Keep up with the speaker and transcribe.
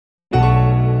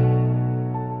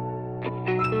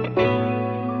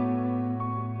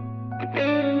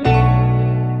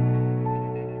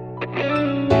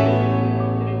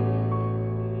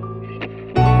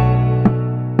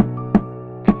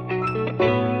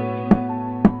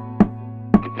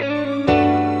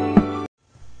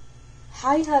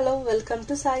Hi hello welcome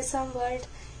to സായിസാം world.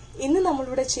 ഇന്ന്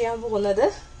നമ്മളിവിടെ ചെയ്യാൻ പോകുന്നത്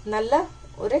നല്ല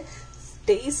ഒരു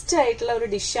ടേസ്റ്റ് ആയിട്ടുള്ള ഒരു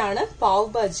ഡിഷാണ് പാവ്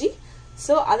ഭാജി.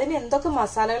 സോ അതിന് എന്തൊക്കെ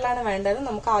മസാലകളാണ് വേണ്ടതെന്ന്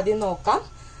നമുക്ക് ആദ്യം നോക്കാം.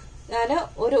 ഞാൻ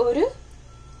ഒരു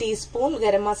ടീസ്പൂൺ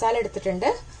ഗരം മസാല എടുത്തിട്ടുണ്ട്,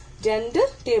 2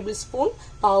 ടേബിൾ സ്പൂൺ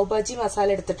പാവ് ഭാജി മസാല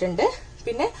എടുത്തിട്ടുണ്ട്,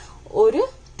 പിന്നെ 1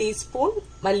 ടീസ്പൂൺ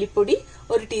മല്ലിപ്പൊടി,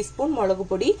 1 ടീസ്പൂൺ മുളക്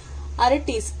പൊടി, 1/2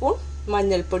 ടീസ്പൂൺ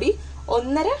മഞ്ഞൾപ്പൊടി,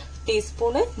 1.5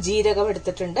 ടീസ്പൂണ് ജീരകം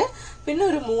എടുത്തിട്ടുണ്ട്, പിന്നെ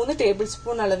ഒരു 3 ടേബിൾ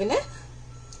സ്പൂൺ അളവിന്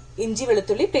ഇഞ്ചി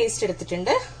വെളുത്തുള്ളി പേസ്റ്റ്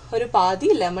എടുത്തിട്ടുണ്ട്, ഒരു പാതി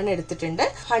ലെമൺ എടുത്തിട്ടുണ്ട്,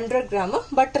 100 ഗ്രാം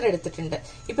ബട്ടർ എടുത്തിട്ടുണ്ട്.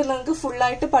 ഇപ്പൊ നിങ്ങൾക്ക്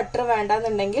ഫുള്ളായിട്ട് ബട്ടർ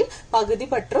വേണ്ടെന്നുണ്ടെങ്കിൽ പകുതി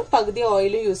ബട്ടറും പകുതി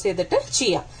ഓയിലും യൂസ് ചെയ്തിട്ട്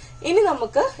ചെയ്യാം. ഇനി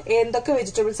നമുക്ക് എന്തൊക്കെ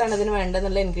വെജിറ്റബിൾസ് ആണ് ഇതിന്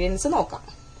വേണ്ടെന്നുള്ള ഇൻഗ്രീഡിയൻസ് നോക്കാം.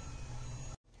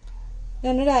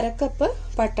 ഞാനൊരു 1/2 കപ്പ്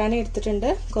പട്ടാണി എടുത്തിട്ടുണ്ട്,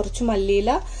 കുറച്ച്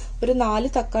മല്ലിയില, ഒരു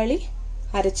 4 തക്കാളി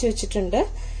അരച്ചു വെച്ചിട്ടുണ്ട്,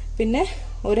 പിന്നെ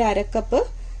ഒരു 1/2 cup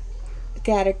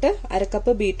carrot, 1/2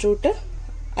 cup beetroot,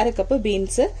 1/2 cup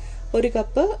beans, 1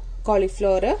 cup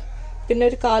cauliflower, പിന്നെ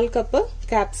ഒരു 1/4 കപ്പ്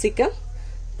കാപ്സിക്കം,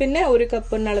 പിന്നെ 1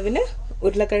 കപ്പ് അളവിന്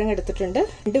ഉരുളക്കിഴങ്ങ് എടുത്തിട്ടുണ്ട്,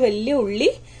 2 വലിയ ഉള്ളി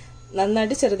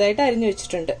നന്നായിട്ട് ചെറുതായിട്ട് അരിഞ്ഞു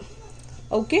വെച്ചിട്ടുണ്ട്.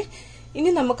 ഓക്കെ,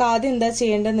 ഇനി നമുക്ക് ആദ്യം എന്താ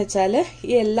ചെയ്യേണ്ടതെന്ന് വെച്ചാൽ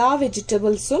ഈ എല്ലാ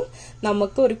വെജിറ്റബിൾസും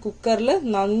നമുക്ക് ഒരു കുക്കറിൽ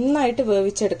നന്നായിട്ട്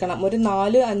വേവിച്ചെടുക്കണം. ഒരു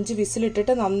 4-5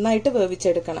 വിസിലിട്ടിട്ട് നന്നായിട്ട്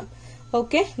വേവിച്ചെടുക്കണം.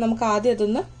 ഓക്കെ, നമുക്ക് ആദ്യം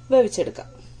അതൊന്ന് വേവിച്ചെടുക്കാം.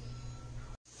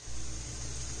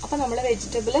 അപ്പൊ നമ്മുടെ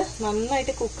വെജിറ്റബിൾ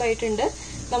നന്നായിട്ട് കുക്കായിട്ടുണ്ട്.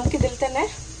 നമുക്കിതിൽ തന്നെ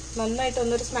നന്നായിട്ട്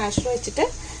ഒന്നൊരു സ്മാഷർ വെച്ചിട്ട്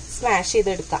സ്മാഷ്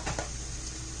ചെയ്തെടുക്കാം.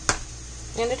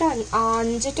 എന്നിട്ട്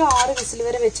 5 to 6 വിസിൽ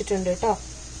വരെ വെച്ചിട്ടുണ്ട് കേട്ടോ.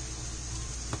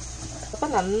 അപ്പൊ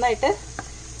നന്നായിട്ട്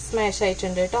സ്മാഷ്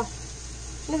ആയിട്ടുണ്ട് കേട്ടോ.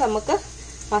 ഇനി നമുക്ക്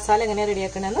മസാല എങ്ങനെ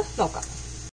റെഡിയാക്കണമെന്ന് നോക്കാം.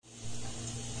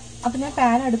 അപ്പൊ ഞാൻ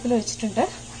പാൻ അടുപ്പിൽ വെച്ചിട്ടുണ്ട്.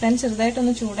 പാൻ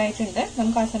ചെറുതായിട്ടൊന്ന് ചൂടായിട്ടുണ്ട്.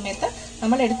 നമുക്ക് ആ സമയത്ത്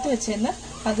നമ്മൾ എടുത്തു വെച്ചിരുന്ന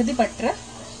പകുതി ബട്ടർ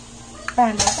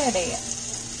പാനിലോട്ട് ആഡ് ചെയ്യാം.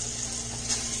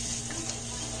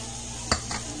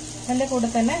 അതിന്റെ കൂടെ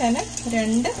തന്നെ ഞാൻ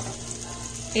 2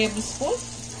 ടേബിൾ സ്പൂൺ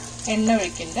എണ്ണ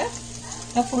ഒഴിക്കുന്നുണ്ട്.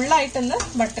 ഞാൻ ഫുള്ളായിട്ടൊന്ന്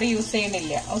ബട്ടർ യൂസ്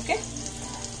ചെയ്യുന്നില്ല. ഓക്കെ,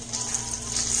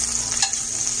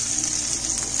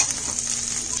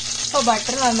 അപ്പോൾ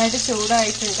ബട്ടർ നന്നായിട്ട്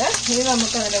ചൂടായിട്ടുണ്ട്. ഇനി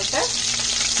നമുക്ക് അതിലോട്ട്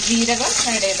ജീരകം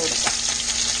ആഡ് ചെയ്ത് കൊടുക്കാം.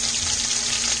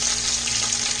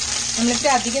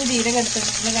 നമ്മളിപ്പോൾ അധികം ജീരകം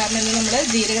എടുത്തിട്ടുണ്ട്, കാരണം ഇന്ന് നമ്മൾ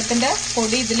ജീരകത്തിന്റെ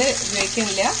പൊടി ഇതിൽ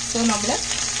ഉപയോഗിക്കുന്നില്ല. സോ നമ്മൾ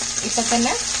ഇപ്പൊ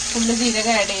തന്നെ ഫുള്ള്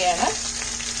ജീരകം ആഡ് ചെയ്യാണ്.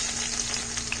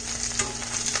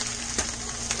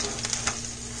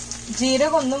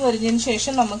 ജീരകം ഒന്ന് മുരിഞ്ഞതിന്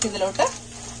ശേഷം നമുക്ക് ഇതിലോട്ട്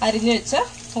അരിഞ്ഞു വെച്ച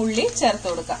ഉള്ളി ചേർത്ത്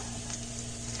കൊടുക്കാം.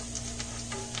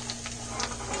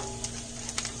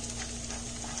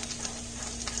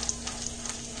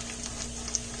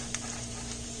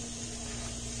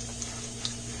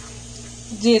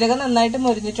 ജീരകം നന്നായിട്ട്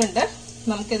മുരിഞ്ഞിട്ടുണ്ട്.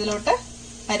 നമുക്കിതിലോട്ട്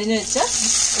അരിഞ്ഞു വെച്ച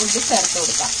ഉള്ളി ചേർത്ത്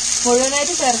കൊടുക്കാം.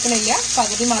 മുഴുവനായിട്ട് ചേർക്കണില്ല,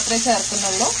 പകുതി മാത്രമേ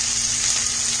ചേർക്കുന്നുള്ളൂ.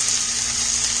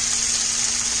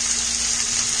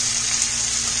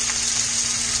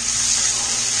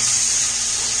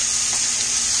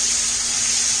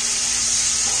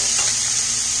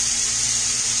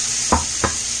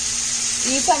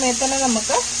 ഈ സമയത്ത് തന്നെ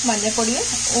നമുക്ക് മഞ്ഞൾപ്പൊടിയും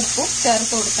ഉപ്പും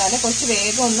ചേർത്ത് കൊടുത്താൽ കുറച്ച്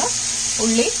വേഗം ഒന്ന്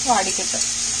ഉള്ളി വാടിക്കിട്ടും.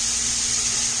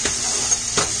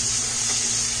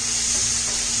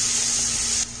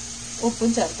 ഉപ്പും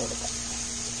ചേർത്ത് കൊടുക്കാം.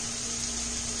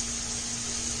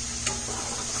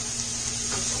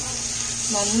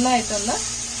 നന്നായിട്ടൊന്ന്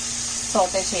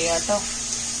സോട്ടേ ചെയ്യാം കേട്ടോ.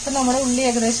 ഇപ്പൊ നമ്മുടെ ഉള്ളി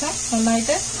ഏകദേശം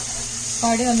നന്നായിട്ട്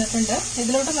വാടി വന്നിട്ടുണ്ട്.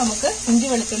 ഇതിലോട്ട് നമുക്ക് ഇഞ്ചി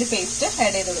വെളുത്തുള്ളി പേസ്റ്റ്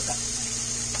ആഡ് ചെയ്ത് കൊടുക്കാം.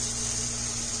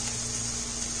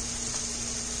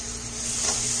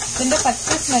 ഇതിന്റെ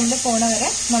പച്ച സ്മെല്ല് പോണ വരെ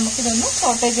നമുക്കിതൊന്ന്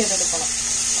സോട്ടേ ചെയ്തെടുക്കണം.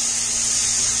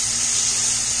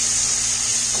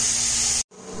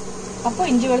 അപ്പോൾ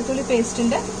ഇഞ്ചി വെളുത്തുള്ളി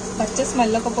പേസ്റ്റിന്റെ പച്ച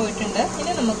സ്മെല്ലൊക്കെ പോയിട്ടുണ്ട്.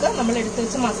 ഇനി നമുക്ക് നമ്മൾ എടുത്തു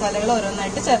വെച്ച മസാലകൾ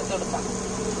ഓരോന്നായിട്ട് ചേർത്ത് കൊടുക്കാം.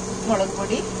 മുളക്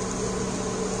പൊടി,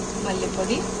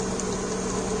 മല്ലിപ്പൊടി,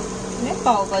 പിന്നെ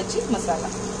പാവ് ഭാജി മസാല,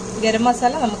 ഗരം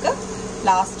മസാല നമുക്ക്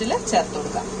ലാസ്റ്റിൽ ചേർത്ത്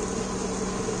കൊടുക്കാം.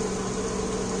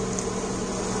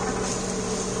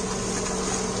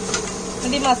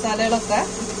 ഈ മസാലകളൊക്കെ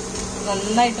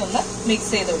നന്നായിട്ടൊന്ന്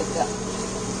മിക്സ് ചെയ്ത് കൊടുക്കുക.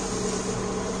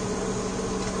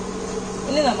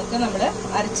 ഇനി നമുക്ക് നമ്മൾ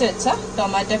അരച്ചു വെച്ച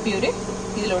ടൊമാറ്റോ പ്യൂരി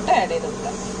ഇതിലോട്ട് ആഡ് ചെയ്ത്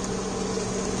കൊടുക്കാം.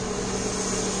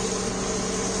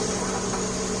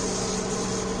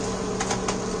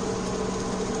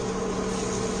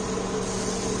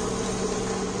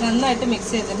 നന്നായിട്ട്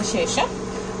മിക്സ് ചെയ്തതിന് ശേഷം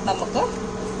നമുക്ക്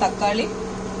തക്കാളി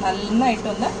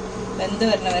നന്നായിട്ടൊന്ന് വെന്ത്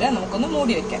വരുന്ന വരെ നമുക്കൊന്ന്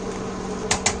മൂടി വെക്കാം.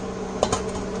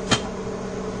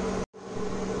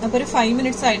 അപ്പൊ ഒരു 5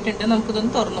 മിനിറ്റ്സ് ആയിട്ടുണ്ട്.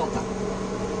 നമുക്കിതൊന്ന് തുറന്നു നോക്കാം.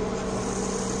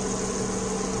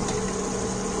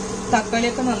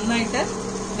 തക്കാളിയൊക്കെ നന്നായിട്ട്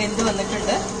വെന്ത്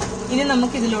വന്നിട്ടുണ്ട്. ഇനി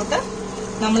നമുക്ക് ഇതിലോട്ട്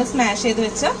നമ്മൾ സ്മാഷ് ചെയ്ത്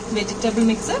വെച്ച വെജിറ്റബിൾ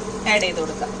മിക്സ് ആഡ് ചെയ്ത്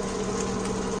കൊടുക്കാം.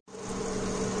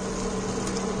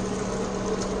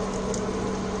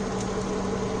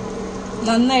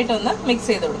 നന്നായിട്ടൊന്ന് മിക്സ്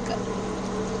ചെയ്ത് കൊടുക്കുക.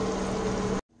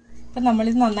 അപ്പൊ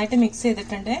നമ്മളിത് നന്നായിട്ട് മിക്സ്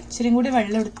ചെയ്തിട്ടുണ്ട്. ഇച്ചിരി കൂടി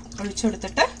വെള്ളം ഒഴിച്ചു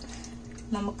കൊടുത്തിട്ട്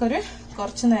നമുക്കൊരു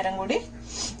കുറച്ചു നേരം കൂടി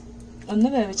ഒന്ന്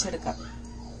വേവിച്ചെടുക്കാം.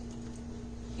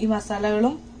 ഈ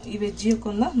മസാലകളും ഈ വെജിയും ഒക്കെ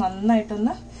ഒന്ന്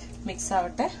നന്നായിട്ടൊന്ന് മിക്സ്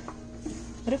ആവട്ടെ.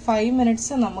 ഒരു 5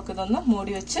 മിനിറ്റ്സ് നമുക്കിതൊന്ന്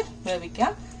മൂടി വെച്ച്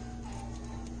വേവിക്കാം.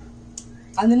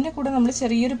 അതിന്റെ കൂടെ നമ്മൾ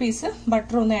ചെറിയൊരു പീസ്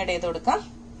ബട്ടർ ഒന്ന് ആഡ് ചെയ്ത് കൊടുക്കാം.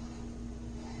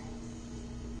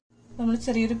 നമ്മൾ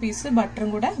ചെറിയൊരു പീസ്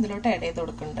ബട്ടറും കൂടെ ഇതിലോട്ട് ആഡ് ചെയ്ത്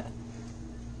കൊടുക്കുന്നുണ്ട്.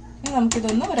 ഇനി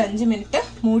നമുക്കിതൊന്ന് ഒരു 5 മിനിറ്റ്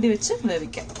മൂടി വെച്ച്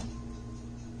വേവിക്കാം.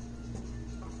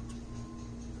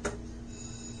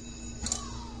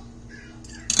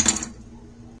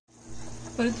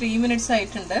 ഒരു 3 മിനിറ്റ്സ്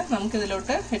ആയിട്ടുണ്ട്.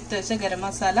 നമുക്കിതിലോട്ട് എടുത്തു വെച്ച ഗരം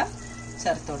മസാല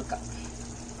ചേർത്ത് കൊടുക്കാം.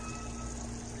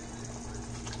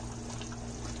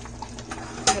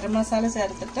 ഗരം മസാല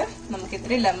ചേർത്തിട്ട് നമുക്ക്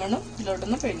ഇത്തിരി ലെമണും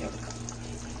ഇതിലോട്ടൊന്ന് പിഴിഞ്ഞു കൊടുക്കാം.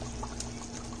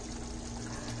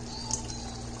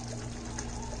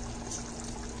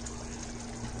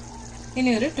 ഇനി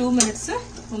ഒരു 2 മിനിറ്റ്സ്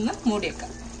ഒന്ന് മൂടി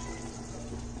വെക്കാം.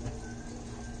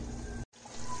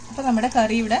 അപ്പൊ നമ്മുടെ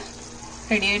കറി ഇവിടെ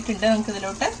റെഡി ആയിട്ടുണ്ട്. നമുക്ക്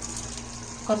ഇതിലോട്ട്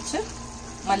കുറച്ച്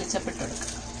മല്ലിച്ചപ്പ് ഇട്ട് കൊടുക്കാം.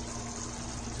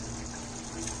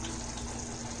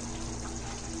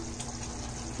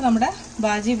 അപ്പൊ നമ്മുടെ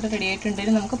ബാജി ഇവിടെ റെഡി ആയിട്ടുണ്ട്.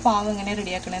 നമുക്ക് പാവ് എങ്ങനെ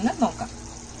റെഡിയാക്കണമെന്ന് നോക്കാം.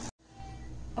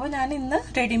 അപ്പൊ ഞാൻ ഇന്ന്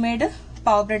റെഡിമെയ്ഡ്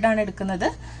പാവ് ബ്രെഡാണ് എടുക്കുന്നത്.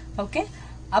 ഓക്കെ,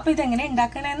 അപ്പൊ ഇതെങ്ങനെ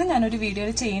ഉണ്ടാക്കണമെന്ന് ഞാനൊരു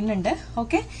വീഡിയോയിൽ ചെയ്യുന്നുണ്ട്.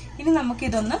 ഓക്കെ, ഇനി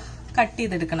നമുക്കിതൊന്ന് കട്ട്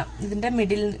ചെയ്തെടുക്കണം. ഇതിന്റെ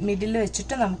മിഡിൽ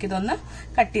വെച്ചിട്ട് നമുക്കിതൊന്ന്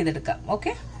കട്ട് ചെയ്തെടുക്കാം.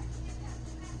 ഓക്കെ,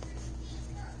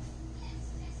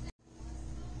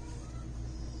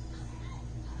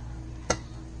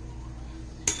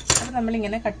 അപ്പൊ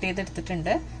നമ്മളിങ്ങനെ കട്ട്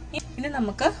ചെയ്തെടുത്തിട്ടുണ്ട്. ഇനി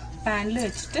നമുക്ക് പാനിൽ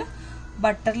വെച്ചിട്ട്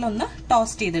ബട്ടറിലൊന്ന്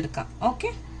ടോസ്റ്റ് ചെയ്തെടുക്കാം. ഓക്കെ,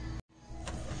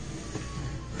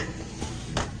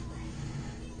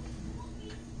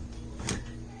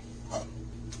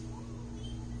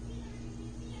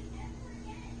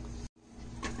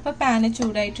 അപ്പൊ പാന്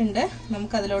ചൂടായിട്ടുണ്ട്.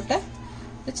 നമുക്ക് അതിലോട്ട്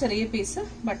ഒരു ചെറിയ പീസ്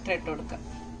ബട്ടർ ഇട്ട് കൊടുക്കാം.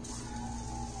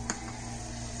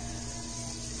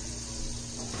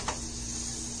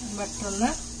 ബട്ടർ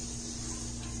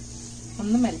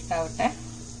ഒന്ന് മെൽറ്റ് ആവട്ടെ.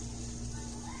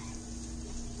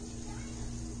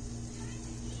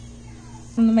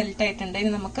 ഒന്ന് മെൽറ്റ് ആയിട്ടുണ്ട്.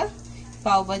 ഇനി നമുക്ക്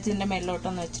പാവ് ഭാജിന്റെ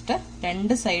മേലോട്ടൊന്ന് വെച്ചിട്ട്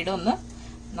 2 സൈഡും ഒന്ന്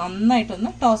നന്നായിട്ടൊന്ന്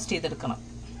ടോസ്റ്റ് ചെയ്തെടുക്കണം.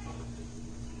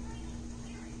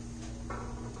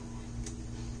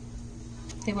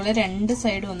 ഇതേപോലെ 2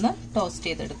 സൈഡും ഒന്ന് ടോസ്റ്റ്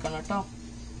ചെയ്തെടുക്കണം കേട്ടോ.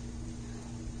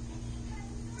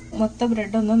 മൊത്തം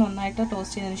ബ്രെഡ് ഒന്ന് നന്നായിട്ട്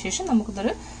ടോസ്റ്റ് ചെയ്തതിനു ശേഷം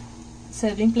നമുക്കിതൊരു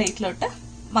സെർവിങ് പ്ലേറ്റിലോട്ട്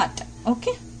മാറ്റാം.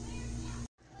 ഓക്കെ,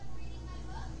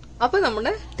 അപ്പൊ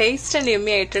നമ്മുടെ ടേസ്റ്റ് ആൻഡ്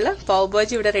യമ്മി ആയിട്ടുള്ള പാവ്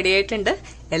ഭാജി ഇവിടെ റെഡി ആയിട്ടുണ്ട്.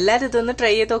 എല്ലാരും ഇതൊന്ന്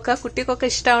ട്രൈ ചെയ്ത് നോക്കുക. കുട്ടിക്കൊക്കെ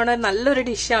ഇഷ്ടമാണ്, നല്ലൊരു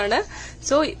ഡിഷാണ്.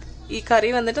 സോ ഈ കറി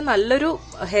വന്നിട്ട് നല്ലൊരു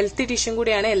ഹെൽത്തി ഡിഷും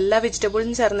കൂടിയാണ്, എല്ലാ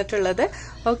വെജിറ്റബിളും ചേർന്നിട്ടുള്ളത്.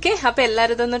 ഓക്കെ, അപ്പൊ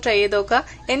എല്ലാവരും ഇതൊന്ന് ട്രൈ ചെയ്ത് നോക്കുക.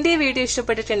 എന്റെ ഈ വീഡിയോ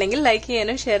ഇഷ്ടപ്പെട്ടിട്ടുണ്ടെങ്കിൽ ലൈക്ക്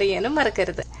ചെയ്യാനും ഷെയർ ചെയ്യാനും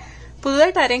മറക്കരുത്.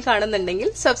 പുതുതായിട്ട് ആരെയും കാണുന്നുണ്ടെങ്കിൽ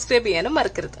സബ്സ്ക്രൈബ് ചെയ്യാനും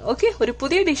മറക്കരുത്. ഓക്കെ, ഒരു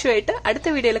പുതിയ ഡിഷുമായിട്ട് അടുത്ത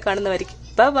വീഡിയോയിൽ കാണുന്നവരിക്കും.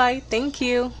 Bye bye, thank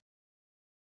you.